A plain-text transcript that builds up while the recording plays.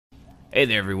Hey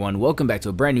there everyone, welcome back to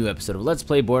a brand new episode of Let's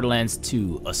Play Borderlands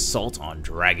 2 Assault on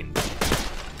Dragon.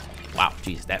 Wow,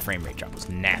 jeez, that frame rate drop was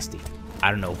nasty. I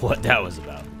don't know what that was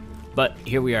about. But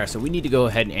here we are, so we need to go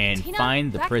ahead and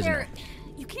find the prisoner. There,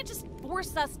 you can't just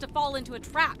force us to fall into a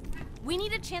trap. We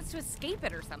need a chance to escape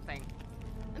it or something.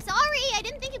 I'm sorry, I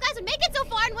didn't think you guys would make it so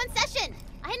far in one session.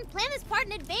 I hadn't planned this part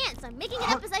in advance. I'm making it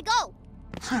up as I go.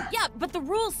 Yeah, but the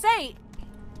rules say...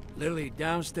 Literally,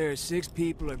 downstairs, 6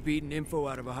 people are beating info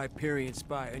out of a Hyperion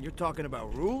spy, and you're talking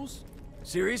about rules?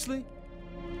 Seriously?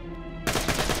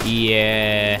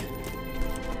 Yeah,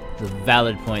 the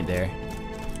valid point there.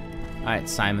 Alright,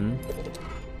 Simon.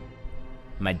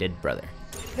 My dead brother.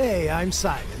 Hey, I'm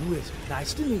Simon, wizard.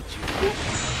 Nice to meet you.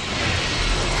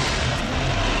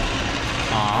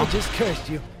 Aww. I just cursed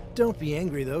you. Don't be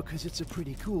angry, though, because it's a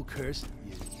pretty cool curse.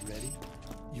 You ready?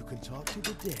 You can talk to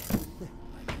the dead.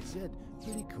 Like I said,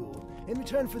 pretty cool. In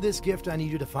return for this gift, I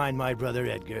need you to find my brother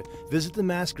Edgar, visit the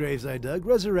mass graves I dug,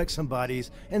 resurrect some bodies,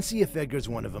 and see if Edgar's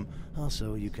one of them.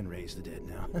 Also, you can raise the dead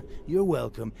now. You're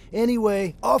welcome.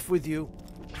 Anyway, off with you.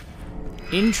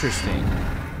 Interesting.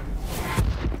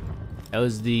 That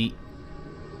was the...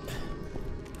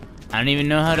 I don't even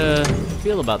know how to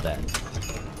feel about that.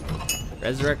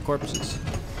 Resurrect corpses.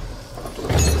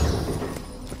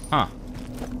 Huh.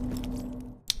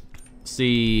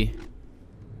 See...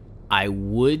 I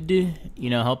would,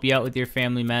 help you out with your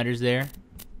family matters there,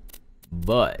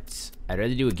 but I'd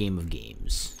rather do a game of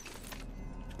games.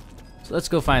 So let's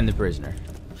go find the prisoner.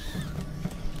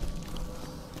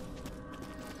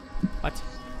 What?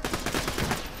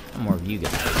 One more of you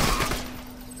guys.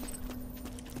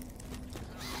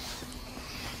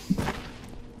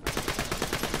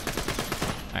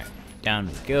 Alright, down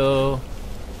we go.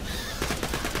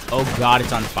 Oh god,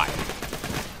 it's on fire.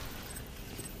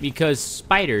 Because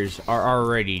spiders are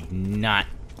already not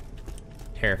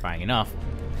terrifying enough,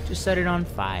 just set it on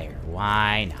fire.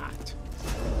 Why not?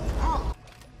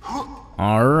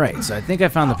 Alright, so I think I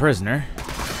found the prisoner.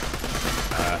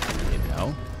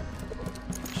 No.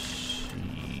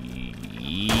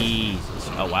 Jesus.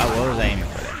 Oh, wow, what was I aiming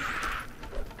for there?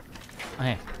 Oh,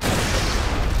 hey.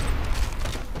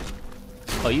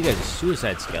 Oh, you guys are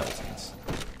suicide skeletons.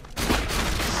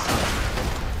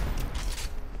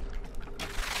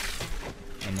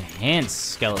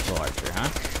 Enhanced skeletal archer, huh?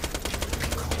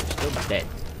 Still dead.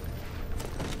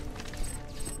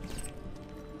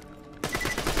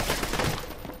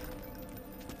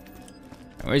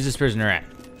 Where's this prisoner at?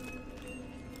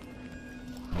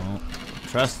 Oh,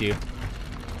 trust you.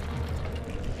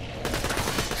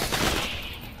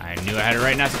 I knew I had it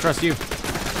right not to trust you.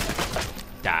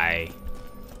 Die.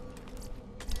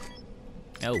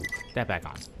 No, put that back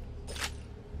on.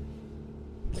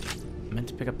 I meant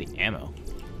to pick up the ammo.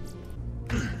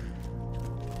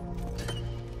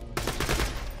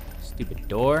 Stupid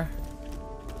door.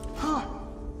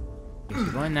 She's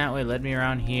going that way, led me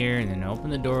around here, and then open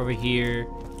the door over here.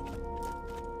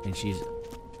 And she's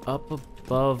up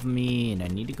above me, and I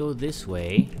need to go this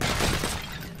way.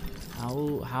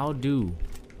 How do?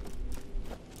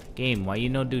 Game, why you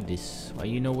no do this? Why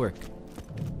you no work?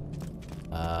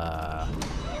 Oh.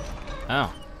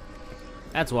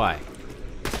 That's why.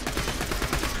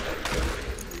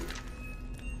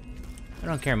 I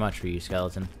don't care much for you,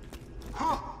 skeleton.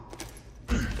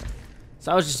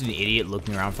 So I was just an idiot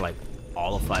looking around for like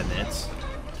all of 5 minutes.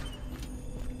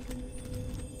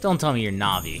 Don't tell me you're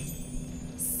Navi.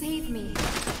 Save me.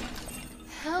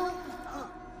 Help.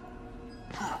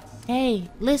 Hey,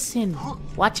 listen.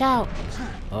 Watch out.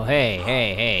 Oh,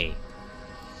 hey.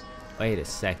 Wait a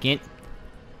second.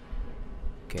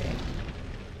 Okay.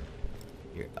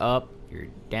 You're up, you're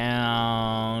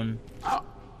down.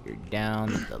 You're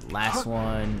down. The last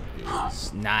one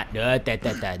is not.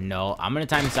 No, I'm gonna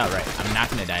time this out right. I'm not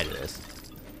gonna die to this.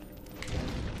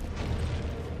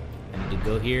 I need to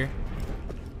go here.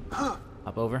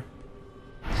 Hop over.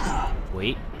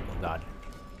 Wait. Oh god.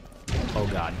 Oh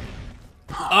god.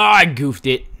 Oh, I goofed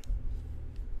it.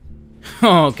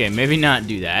 Okay, maybe not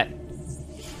do that.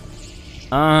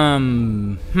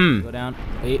 Go down.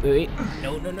 Wait.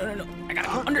 No. I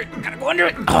gotta go under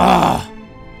it. Ah.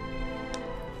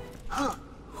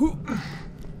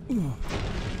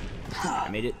 I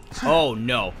made it. Oh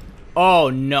no.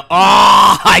 Oh,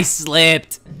 I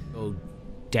slipped. Go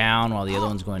down while the other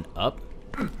one's going up.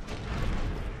 Right,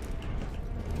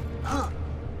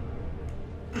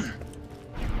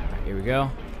 here we go.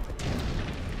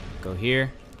 Go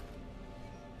here.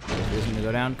 This one to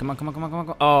go down. Come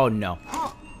on. Oh no.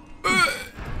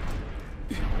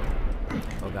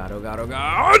 Oh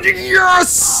god.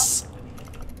 Yes!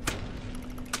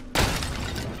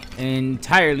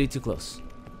 Entirely too close.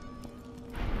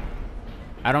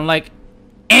 I don't like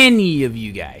any of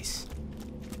you guys.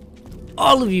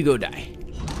 All of you go die.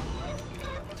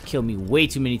 Killed me way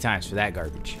too many times for that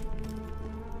garbage.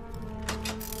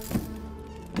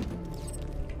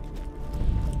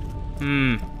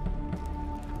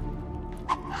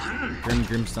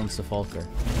 Grimstone Sepulchre.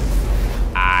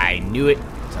 I knew it.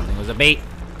 Something was a bait.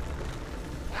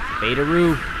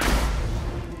 Bait-a-roo.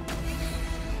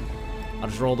 I'll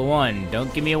just roll the 1.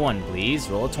 Don't give me a 1, please.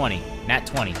 Roll a 20. Nat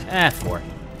 20. 4.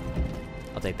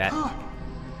 I'll take that.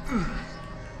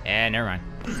 Never mind.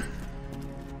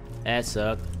 That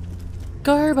sucked.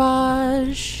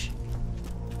 Garbage.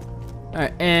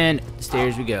 Alright, and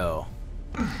stairs we go.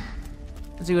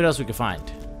 Let's see what else we can find.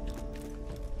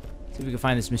 See if we can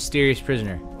find this mysterious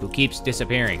prisoner who keeps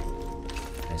disappearing.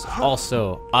 And is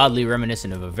also oddly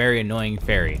reminiscent of a very annoying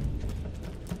fairy.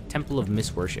 Temple of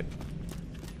Misworship.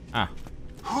 Ah.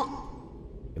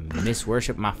 You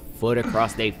misworship my foot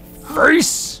across their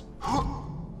face!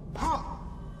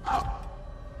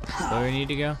 Where we need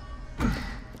to go? Are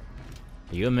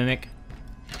you a mimic?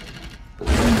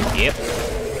 Yep.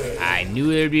 I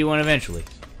knew there'd be one eventually.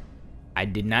 I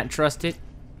did not trust it.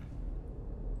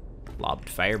 Lobbed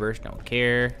fireburst, don't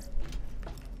care.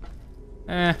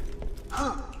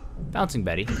 Bouncing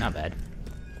Betty, not bad.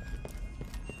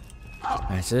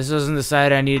 Alright, so this wasn't the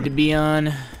side I needed to be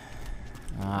on.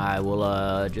 I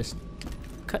will, just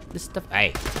cut this stuff.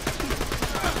 Hey.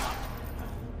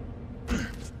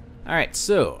 Alright,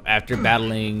 so after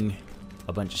battling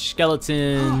a bunch of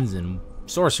skeletons and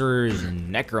sorcerers and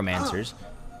necromancers,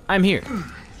 I'm here.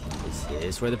 Is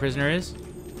this where the prisoner is?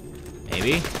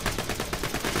 Maybe.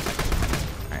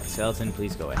 Alright, skeleton,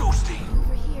 please go away.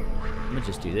 I'm gonna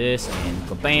just do this and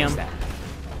go bam.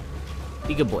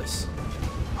 Be good boys.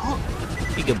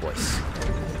 Be good boys.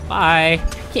 Bye.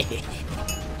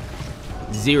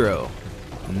 0.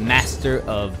 Master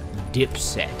of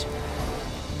Dipset.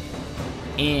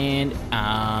 And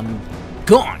I'm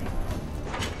gone.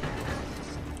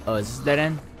 Oh, is this a dead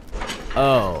end?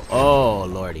 Oh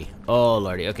lordy. Oh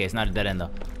lordy. Okay, it's not a dead end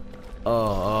though.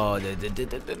 Open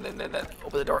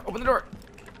the door. Open the door.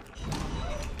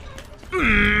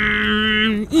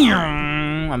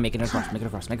 I'm making it across. Make it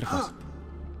across. Make it across.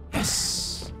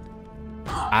 Yes.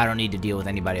 I don't need to deal with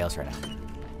anybody else right now.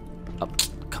 Oh,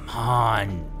 come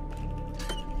on.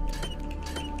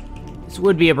 This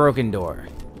would be a broken door.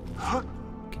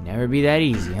 Can never be that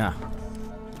easy, huh?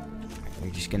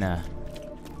 We're just gonna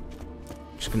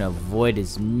avoid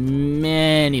as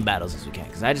many battles as we can,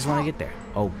 because I just want to get there.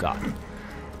 Oh god.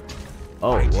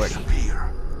 Oh lordy.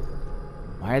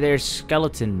 Why are there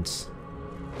skeletons?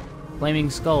 Flaming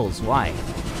skulls, why?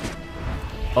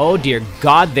 Oh dear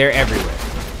god, they're everywhere.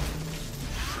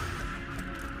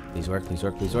 Please work, please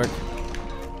work, please work.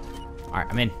 Alright,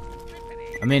 I'm in.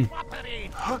 I'm in.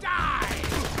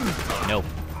 No.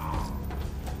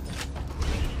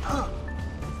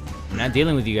 I'm not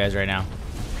dealing with you guys right now.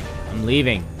 I'm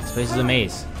leaving. This place is a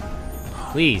maze.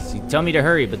 Please, you tell me to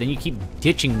hurry, but then you keep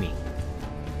ditching me.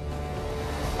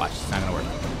 Watch, it's not gonna work.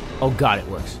 Oh god, it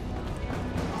works.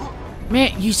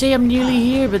 Man, you say I'm nearly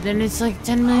here, but then it's like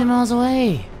 10 million miles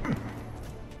away.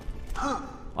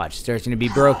 Watch, it starts gonna be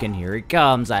broken. Here it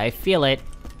comes. I feel it.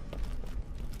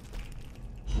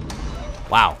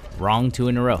 Wow, wrong 2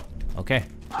 in a row. Okay.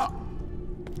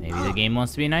 Maybe the game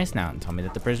wants to be nice now and tell me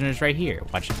that the prisoner's right here.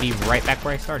 Watch it be right back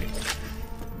where I started.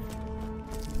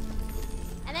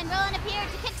 And then Roland appeared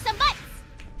to kick some butts.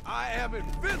 I am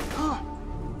invincible.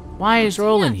 Why is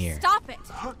Roland Yeah, here? Stop it!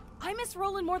 I miss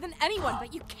Roland more than anyone,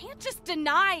 but you can't just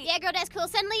deny. Yeah, girl, that's cool.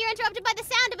 Suddenly you're interrupted by the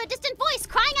sound of a distant voice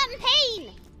crying out in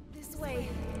pain. This way.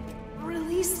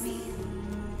 Release me.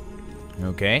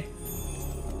 Okay.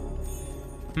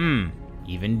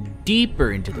 Even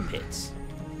deeper into the pits.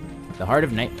 The heart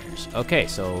of nightmares. Okay,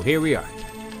 so here we are.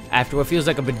 After what feels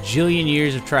like a bajillion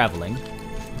years of traveling,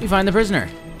 we find the prisoner.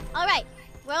 All right,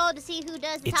 roll to see who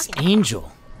does the It's talking.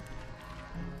 Angel.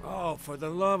 Oh, for the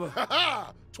love of...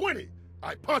 Ha! 20!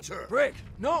 I punch her! Brick,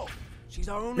 no! She's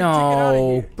our only ticket out of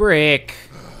No, here. Brick.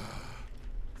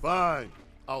 Fine.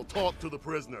 I'll talk to the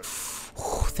prisoner.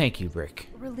 Thank you, Brick.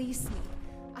 Release me.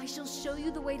 I shall show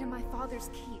you the way to my father's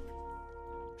keep.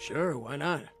 Sure, why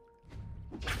not?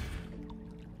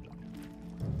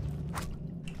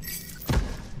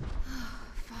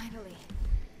 Finally.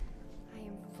 I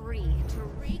am free to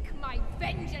wreak my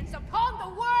vengeance upon the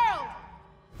world!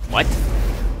 What?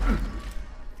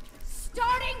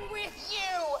 Starting with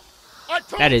you! I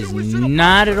told That you is we should've-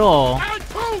 not at all I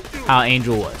told you! how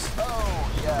Angel was.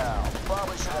 Oh, yeah.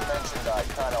 Probably should have mentioned I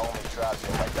kind of only trapped you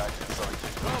in my dungeon so you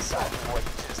can decide what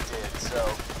you just did. So,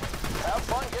 have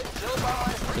fun getting killed by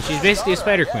my So she's basically a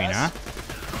spider queen, huh?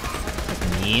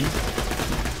 mean.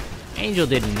 Angel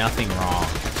did nothing wrong.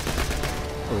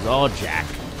 It was all Jack.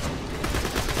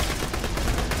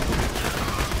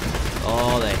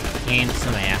 All the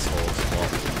handsome assholes. Well,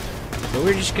 so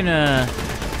we're just gonna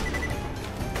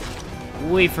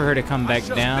wait for her to come back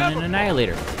down and annihilate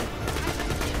her.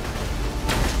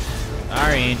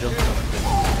 Sorry, Angel.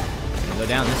 Gonna go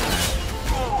down this time.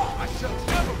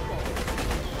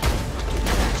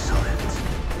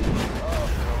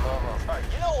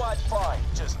 You know what? Fine.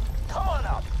 Just come on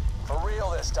up. For real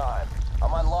this time.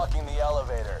 I'm unlocking the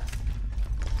elevator.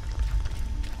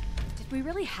 Did we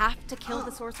really have to kill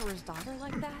the sorcerer's daughter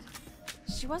like that?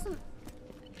 She wasn't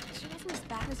as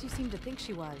bad as you seem to think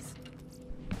she was.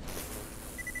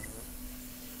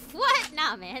 What?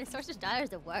 Nah, man. The sorcerer's daughter's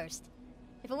the worst.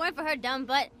 If it weren't for her dumb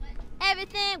butt,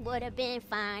 everything would have been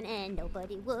fine and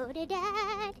nobody would have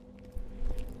died.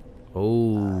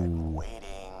 Oh. Waiting.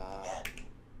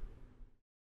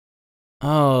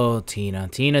 Oh, Tina.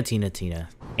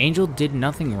 Angel did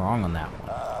nothing wrong on that one.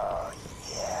 Oh,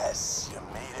 yes. You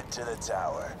made it to the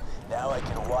tower. Now I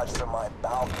can watch from my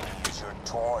balcony as your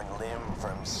torn limb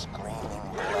from screaming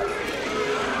blood.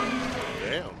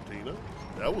 Damn, Tina.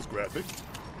 That was graphic.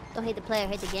 Don't hate the player,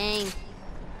 hate the game.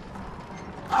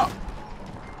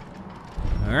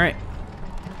 Alright.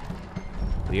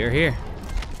 We are here.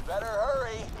 Better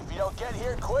hurry. If you don't get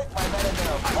here quick, my men are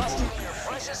gonna bust into your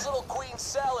precious little queen's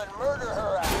cell and murder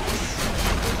her ass.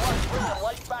 Good luck bringing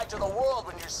life back to the world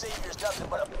when your savior's nothing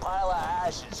but a pile of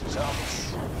ashes,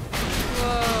 chumps.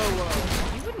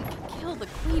 Whoa. You wouldn't kill the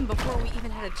queen before we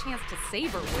even had a chance to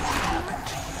save her, would you? I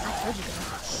told you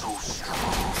that. So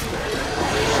strong.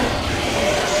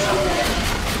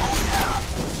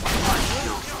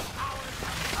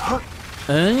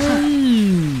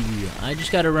 Oh, I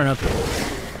just gotta run up here.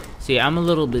 See, I'm a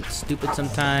little bit stupid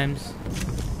sometimes.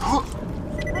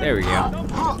 There we go.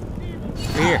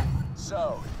 We're here.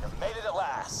 So, you've made it at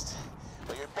last.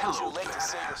 Well, you're a bit too late to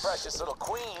save your precious little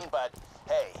queen, but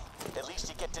hey, at least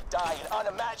you get to die in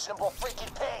unimaginable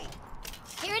freaking pain.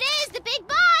 Here it is, the big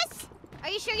boss! Are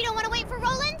you sure you don't want to wait for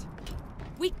Roland?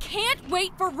 We can't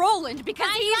wait for Roland because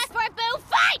Time he's... for a boo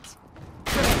fight!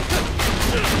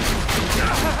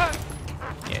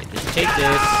 Yeah, just take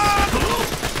this.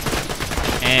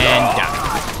 And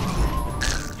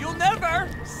die. You'll never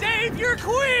save your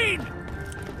queen!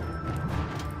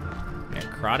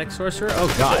 Necrotic sorcerer? Oh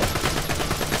god.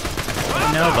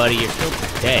 Oh, no, buddy, you're still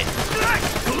dead.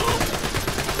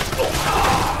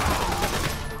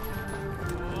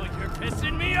 Oh, you're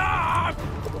pissing me off!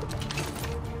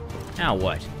 Now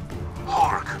what?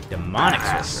 Demonic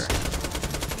sorcerer.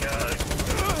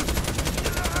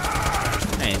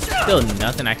 Man, it's still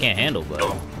nothing I can't handle, but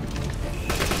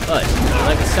like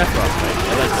a Sephiroth fight.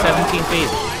 I like 17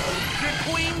 phases. Your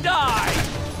queen died!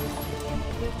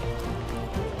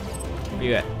 Where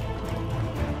you at?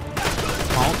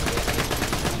 Honk.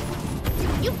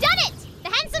 You've done it! The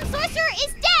Handsome Sorcerer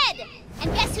is dead!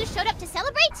 And guess who showed up to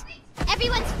celebrate?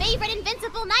 Everyone's favorite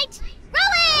invincible knight,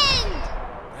 Roland!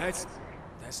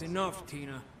 That's enough,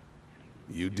 Tina.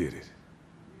 You did it.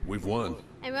 We've won.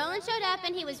 And Roland showed up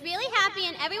and he was really happy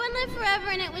and everyone lived forever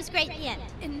and it was great at the end.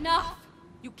 Enough!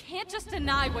 You can't just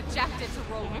deny what Jack did to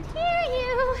Roland. Can't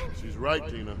hear you. She's right,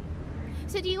 Tina.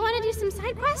 So do you want to do some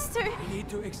side quests or? We need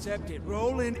to accept it.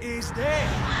 Roland is dead.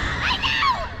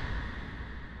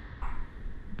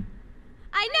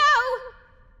 I know!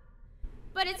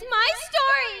 But it's my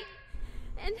story!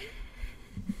 And...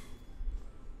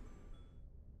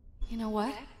 You know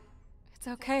what? It's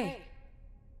okay.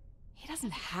 He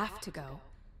doesn't have to go.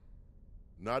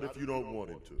 Not if you don't want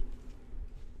him to.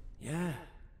 Yeah,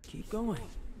 keep going.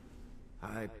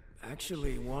 I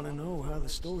actually want to know how the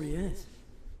story ends.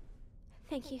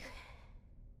 Thank you.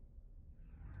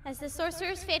 As the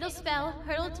sorcerer's fatal spell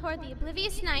hurtled toward the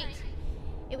oblivious knight,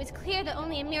 it was clear that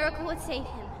only a miracle would save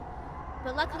him.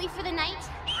 But luckily for the knight,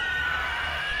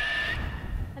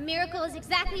 a miracle is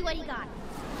exactly what he got.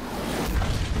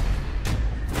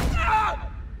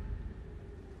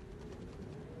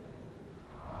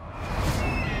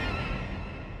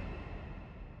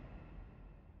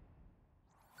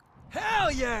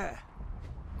 Hell yeah!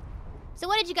 So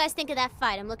what did you guys think of that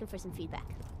fight? I'm looking for some feedback.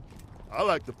 I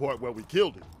like the part where we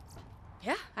killed him.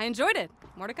 Yeah, I enjoyed it.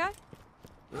 Mordecai?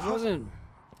 It wasn't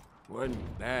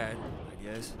bad, I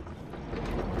guess.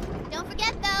 Don't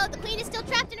forget, though, the queen is still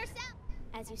trapped in her cell.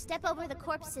 As you step over the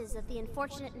corpses of the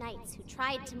unfortunate knights who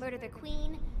tried to murder their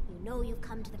queen, you know you've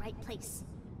come to the right place.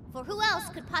 For who else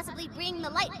could possibly bring the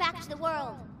light back to the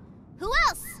world? Who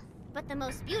else but the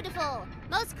most beautiful,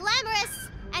 most glamorous,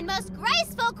 and most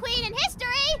graceful queen in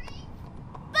history,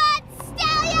 but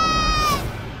Stallion!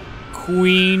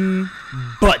 Queen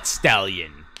Butt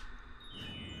Stallion.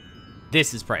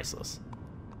 This is priceless.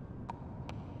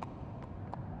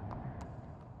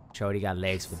 Shorty got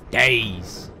legs for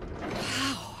days.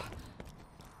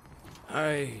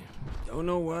 I don't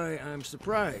know why I'm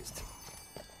surprised.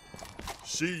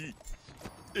 She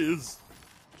is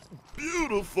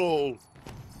beautiful.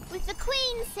 With the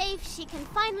queen safe, she can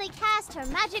finally cast her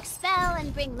magic spell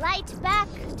and bring light back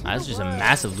to That's the just a world.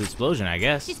 massive explosion, I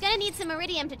guess. She's gonna need some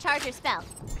iridium to charge her spell.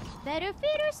 Better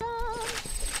feed her some.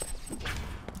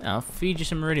 I'll feed you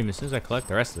some iridium as soon as I collect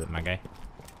the rest of it, my guy.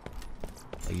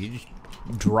 Like, you're just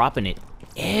dropping it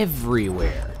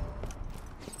everywhere.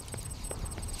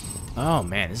 Oh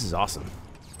man, this is awesome.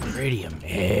 Iridium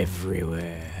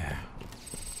everywhere.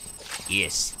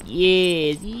 Yes,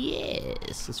 yes,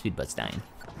 yes. Let's feed Butts dying.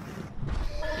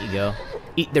 There you go.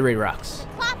 Eat the red rocks.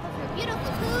 Plop of her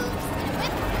beautiful hooves and a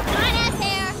whip of her fine-ass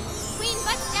hair. Queen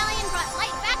Butt Stallion brought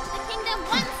light back to the kingdom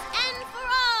once and for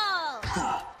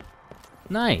all.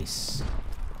 Nice.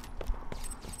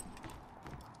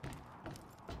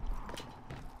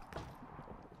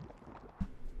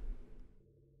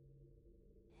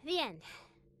 The end.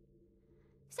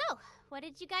 So, what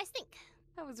did you guys think?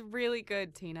 That was really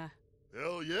good, Tina.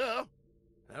 Hell yeah.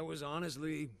 That was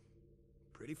honestly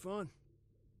pretty fun.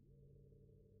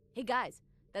 Hey guys,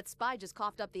 that spy just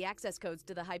coughed up the access codes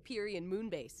to the Hyperion moon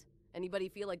base. Anybody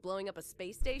feel like blowing up a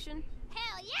space station?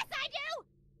 Hell yes, I do!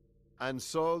 And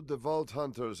so the Vault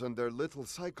Hunters and their little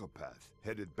psychopath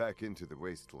headed back into the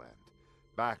wasteland.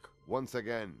 Back, once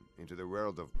again, into the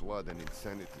world of blood and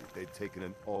insanity they'd taken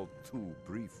an all too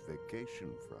brief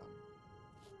vacation from.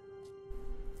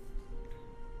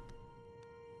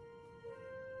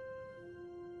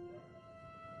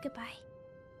 Goodbye.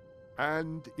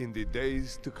 And in the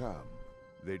days to come,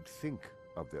 they'd think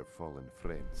of their fallen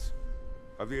friends,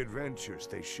 of the adventures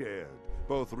they shared,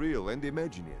 both real and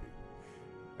imaginary.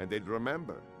 And they'd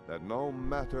remember that no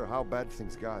matter how bad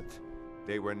things got,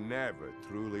 they were never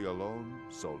truly alone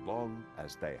so long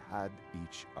as they had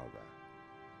each other.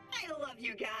 I love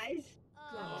you guys.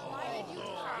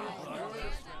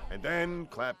 And then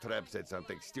Claptrap said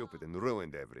something stupid and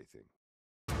ruined everything.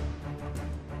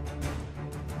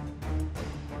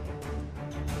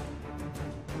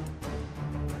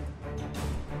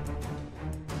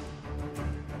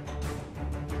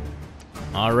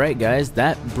 Alright guys,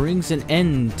 that brings an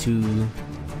end to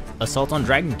Assault on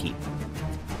Dragon Keep.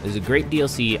 It's a great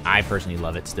DLC. I personally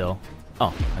love it still.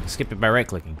 Oh, I can skip it by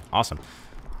right-clicking. Awesome.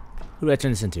 Who did I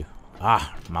turn this into?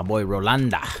 Ah, my boy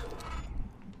Rolanda.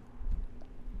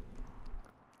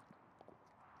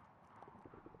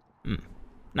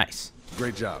 Nice.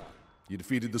 Great job. You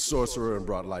defeated the sorcerer and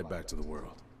brought light back to the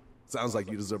world. Sounds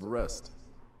like you deserve a rest.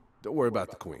 Don't worry about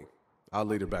the queen. I'll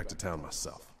lead her back to town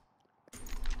myself.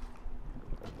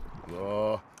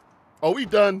 Are we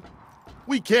done?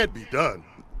 We can't be done.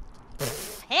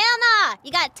 Hell nah!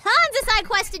 You got tons of side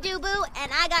quests to do, boo,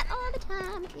 and I got all the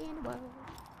time in the world.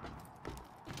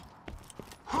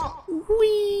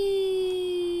 Whee!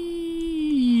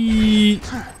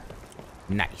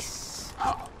 Nice.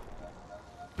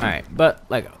 Alright, but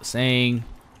like I was saying,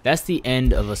 that's the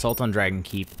end of Assault on Dragon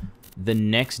Keep. The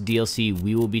next DLC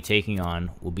we will be taking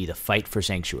on will be the Fight for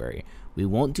Sanctuary. We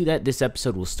won't do that this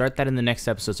episode. We'll start that in the next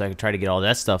episode so I can try to get all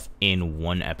that stuff in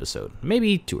one episode.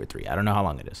 Maybe 2 or 3. I don't know how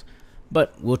long it is.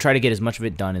 But we'll try to get as much of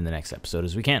it done in the next episode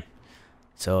as we can.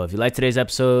 So if you liked today's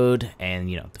episode and,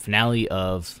 you know, the finale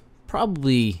of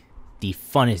probably the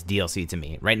funnest DLC to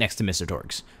me, right next to Mr.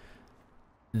 Torx,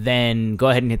 then go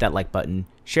ahead and hit that like button.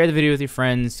 Share the video with your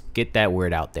friends. Get that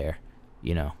word out there.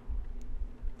 You know,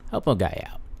 help a guy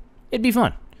out. It'd be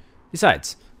fun.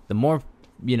 Besides, the more,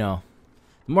 you know,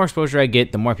 the more exposure I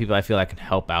get, the more people I feel I can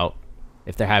help out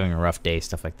if they're having a rough day,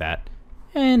 stuff like that.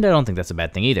 And I don't think that's a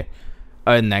bad thing either.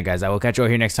 Other than that, guys, I will catch you all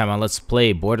here next time on Let's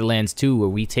Play Borderlands 2, where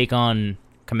we take on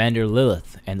Commander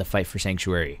Lilith and the Fight for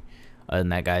Sanctuary. Other than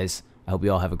that, guys, I hope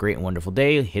you all have a great and wonderful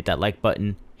day. Hit that like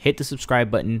button. Hit the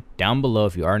subscribe button down below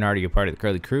if you aren't already a part of the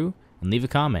Curly Crew. And leave a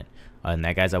comment. Other than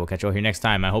that, guys, I will catch you all here next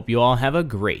time. I hope you all have a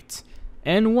great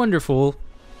and wonderful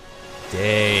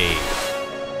day.